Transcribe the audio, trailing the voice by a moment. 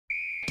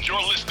You're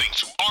listening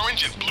to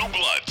Orange and Blue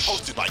Bloods,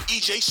 hosted by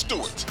EJ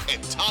Stewart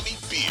and Tommy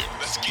Beer.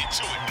 Let's get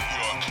to it, New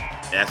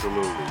York.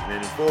 Absolutely.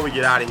 And before we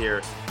get out of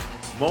here,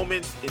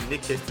 moments in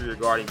Knicks history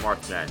regarding March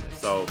Madness.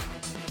 So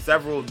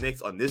several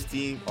Knicks on this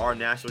team are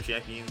national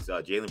champions.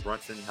 Jalen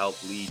Brunson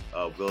helped lead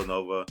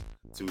Villanova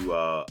to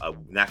a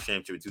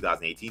national championship in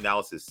 2018. That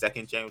was his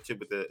second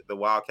championship with the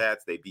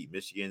Wildcats. They beat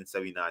Michigan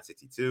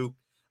 79-62.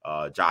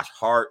 Josh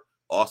Hart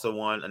also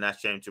won a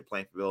national championship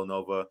playing for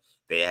Villanova.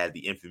 They had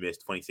the infamous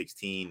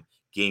 2016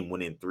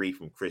 game-winning three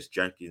from Chris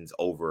Jenkins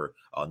over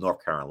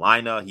North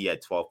Carolina. He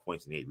had 12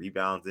 points and 8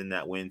 rebounds in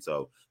that win.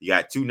 So you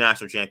got two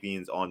national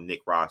champions on the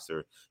Knicks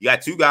roster. You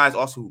got two guys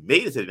also who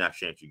made it to the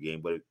national championship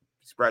game,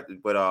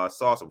 but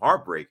saw some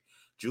heartbreak.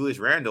 Julius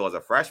Randle, as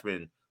a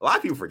freshman, a lot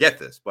of people forget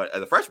this, but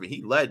as a freshman,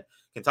 he led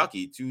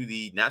Kentucky to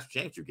the national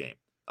championship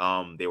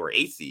game. They were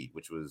 8th seed,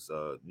 which was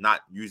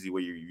not usually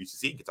what you're used to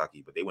seeing in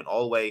Kentucky, but they went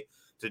all the way to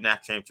the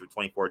national championship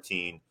in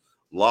 2014.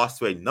 Lost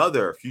to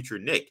another future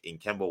Knick in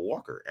Kemba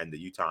Walker and the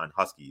Utah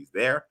Huskies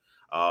there.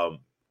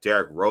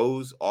 Derrick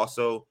Rose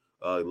also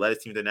led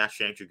his team to the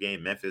national championship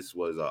game. Memphis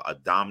was a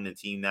dominant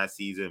team that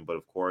season, but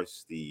of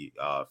course the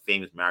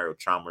famous Mario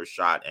Chalmers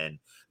shot and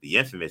the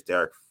infamous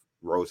Derrick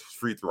Rose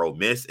free throw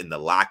miss and the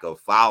lack of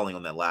fouling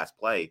on that last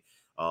play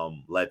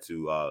led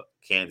to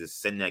Kansas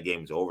sending that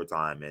game to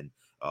overtime and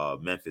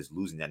Memphis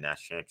losing that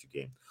national championship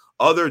game.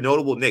 Other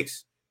notable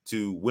Knicks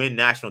to win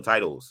national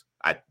titles.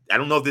 I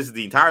don't know if this is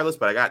the entire list,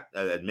 but I got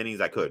as many as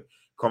I could.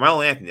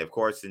 Carmelo Anthony, of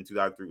course, in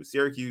 2003 with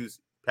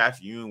Syracuse.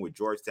 Patrick Ewing with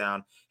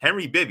Georgetown.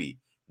 Henry Bibby,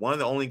 one of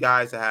the only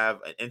guys to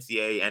have an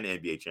NCAA and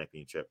NBA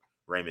championship.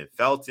 Raymond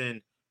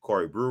Felton,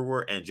 Corey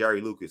Brewer, and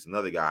Jerry Lucas,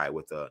 another guy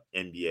with an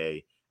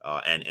NBA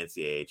and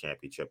NCAA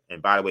championship.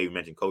 And by the way, we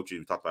mentioned coaches.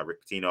 We talked about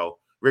Rick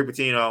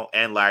Pitino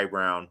and Larry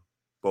Brown,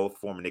 both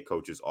former Knicks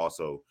coaches,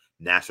 also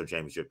national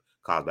championship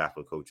college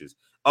basketball coaches.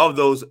 Of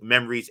those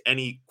memories,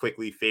 any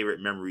quickly favorite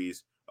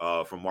memories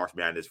from March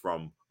Madness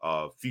from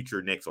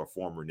future Knicks or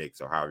former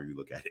Knicks or however you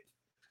look at it?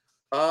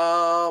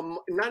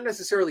 Not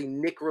necessarily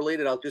Knick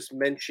related. I'll just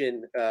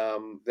mention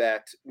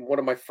that one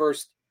of my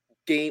first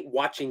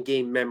watching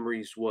game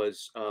memories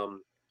was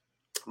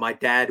my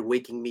dad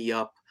waking me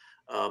up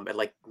at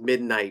like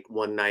midnight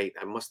one night.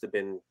 I must have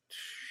been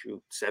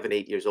 7,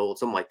 8 years old,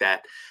 something like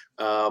that.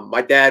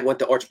 My dad went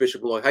to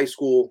Archbishop Lloyd High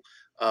School.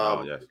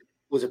 Yes.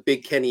 Was a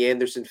big Kenny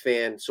Anderson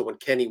fan. So when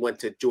Kenny went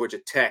to Georgia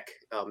Tech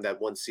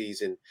that one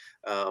season,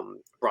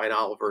 Brian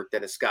Oliver,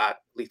 Dennis Scott,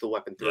 Lethal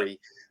Weapon 3,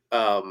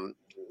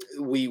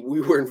 we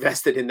were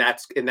invested in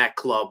that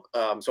club.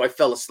 So I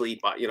fell asleep.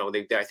 I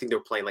think they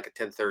were playing like a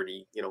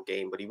 10:30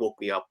 game, but he woke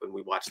me up and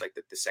we watched like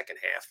the second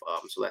half.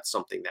 So that's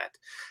something that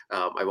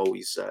I've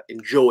always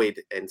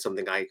enjoyed and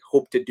something I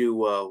hope to do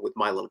with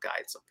my little guy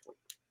at some point.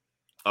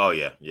 Oh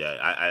yeah.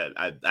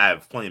 I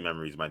have plenty of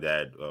memories of my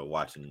dad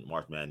watching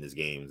March Madness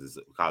games. It's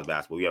college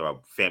basketball. We have a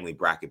family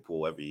bracket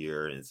pool every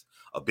year, and it's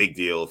a big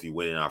deal if you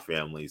win in our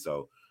family.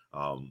 So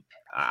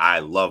I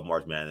love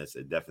March Madness.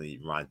 It definitely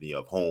reminds me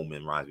of home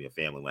and reminds me of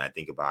family when I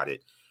think about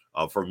it.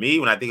 For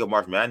me, when I think of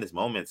March Madness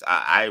moments,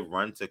 I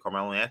run to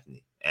Carmelo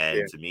Anthony,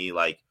 and to me,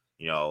 like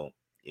Carmelo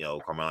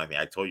Anthony,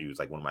 I told you, was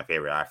like one of my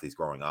favorite athletes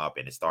growing up,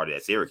 and it started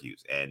at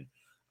Syracuse. And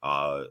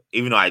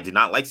even though I did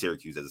not like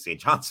Syracuse as a St.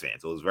 John's fan,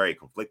 so it was very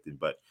conflicted,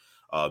 but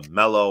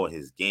Melo and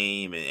his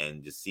game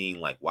and just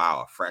seeing like,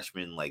 wow, a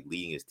freshman like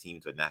leading his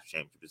team to a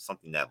national championship is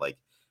something that like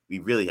we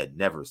really had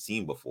never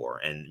seen before.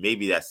 And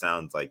maybe that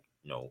sounds like,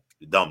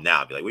 dumb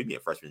now. Be like, we'd be a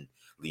freshman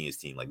leading his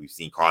team. Like we've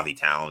seen Carly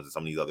Towns and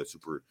some of these other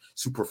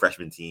super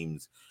freshman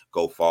teams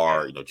go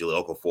far,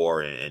 Jaleel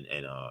Okafor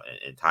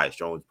and Tyus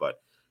Jones,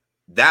 but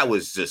that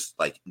was just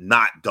like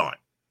not done.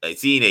 Like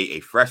seeing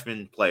a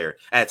freshman player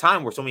at a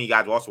time where so many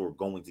guys also were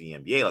going to the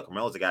NBA, like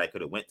Carmelo's a guy that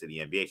could have went to the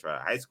NBA straight out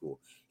of high school.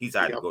 He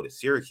decided to go to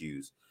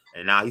Syracuse,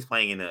 and now he's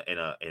playing in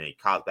a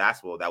college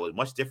basketball that was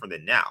much different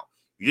than now.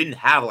 You didn't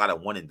have a lot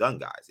of one and done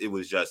guys. It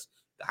was just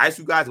the high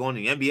school guys going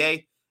to the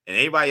NBA, and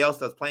anybody else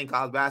that's playing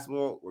college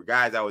basketball were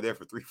guys that were there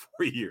for 3-4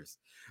 years.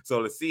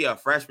 So to see a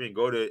freshman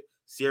go to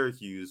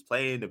Syracuse,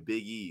 play in the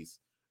Big East,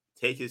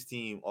 take his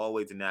team all the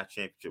way to the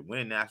national championship,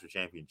 win a national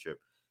championship,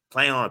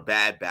 playing on a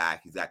bad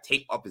back. He's got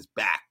tape up his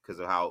back because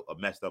of how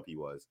messed up he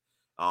was.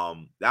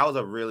 That was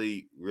a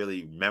really,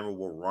 really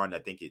memorable run. I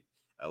think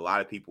a lot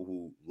of people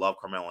who love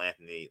Carmelo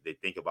Anthony, they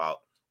think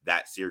about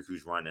that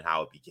Syracuse run and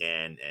how it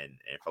began. And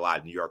for a lot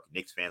of New York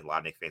Knicks fans, a lot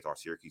of Knicks fans are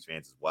Syracuse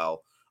fans as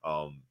well.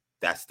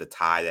 That's the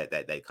tie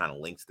that kind of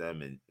links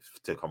them and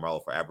to Carmelo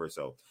forever.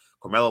 So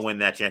Carmelo winning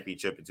that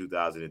championship in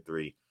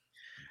 2003,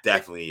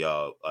 definitely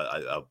a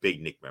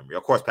big Knick memory.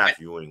 Of course, Patrick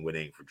Ewing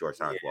winning for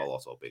Georgetown as well,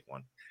 also a big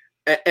one.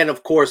 And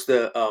of course,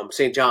 the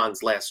St.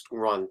 John's last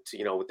run,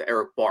 with the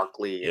Eric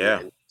Barkley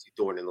and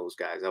Dorn and those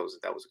guys, that was a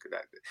good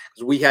idea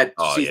because we had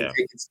season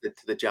tickets to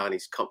the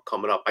Johnnies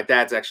coming up. My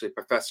dad's actually a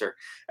professor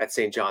at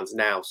St. John's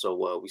now,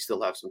 so we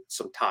still have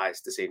some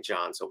ties to St.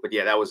 John's. So, but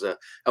yeah, that was a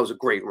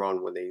great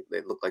run when they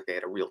looked like they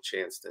had a real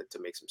chance to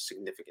make some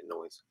significant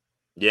noise.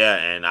 Yeah,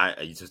 and I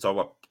used to talk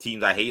about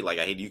teams I hate. Like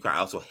I hated UConn. I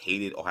also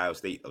hated Ohio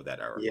State of that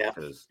era Yeah.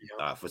 because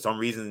for some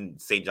reason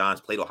St.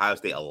 John's played Ohio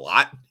State a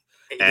lot,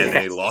 and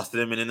they Yes. lost to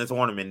them in the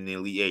tournament in the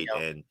Elite Eight.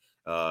 Yep. And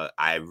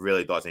I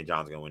really thought St.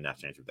 John's was gonna win that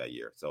championship that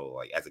year. So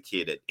like as a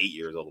kid at 8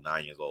 years old,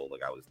 9 years old,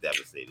 like I was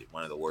devastated.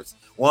 One of the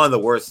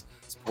worst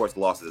sports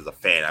losses as a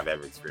fan I've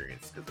ever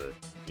experienced because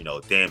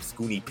of damn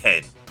Scooney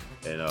Penn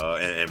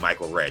and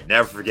Michael Redd.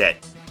 Never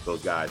forget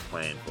those guys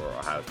playing for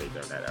Ohio State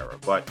during that era.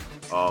 But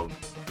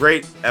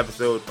great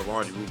episode of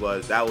Orange and Blue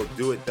Bloods. That will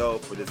do it though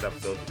for this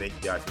episode. So thank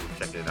you guys for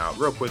checking it out.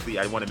 Real quickly,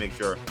 I want to make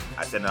sure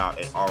I send out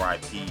an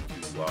RIP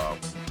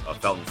to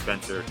Felton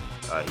Spencer.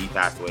 He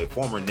passed away.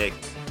 Former Knick,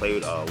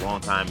 played a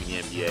long time in the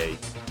NBA.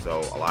 So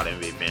a lot of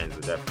NBA fans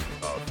are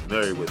definitely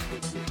familiar with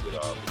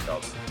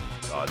Felton.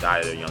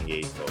 Died at a young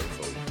age. So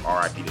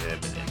RIP to him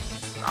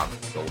and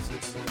obviously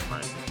condolences to his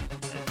friends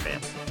and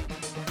family.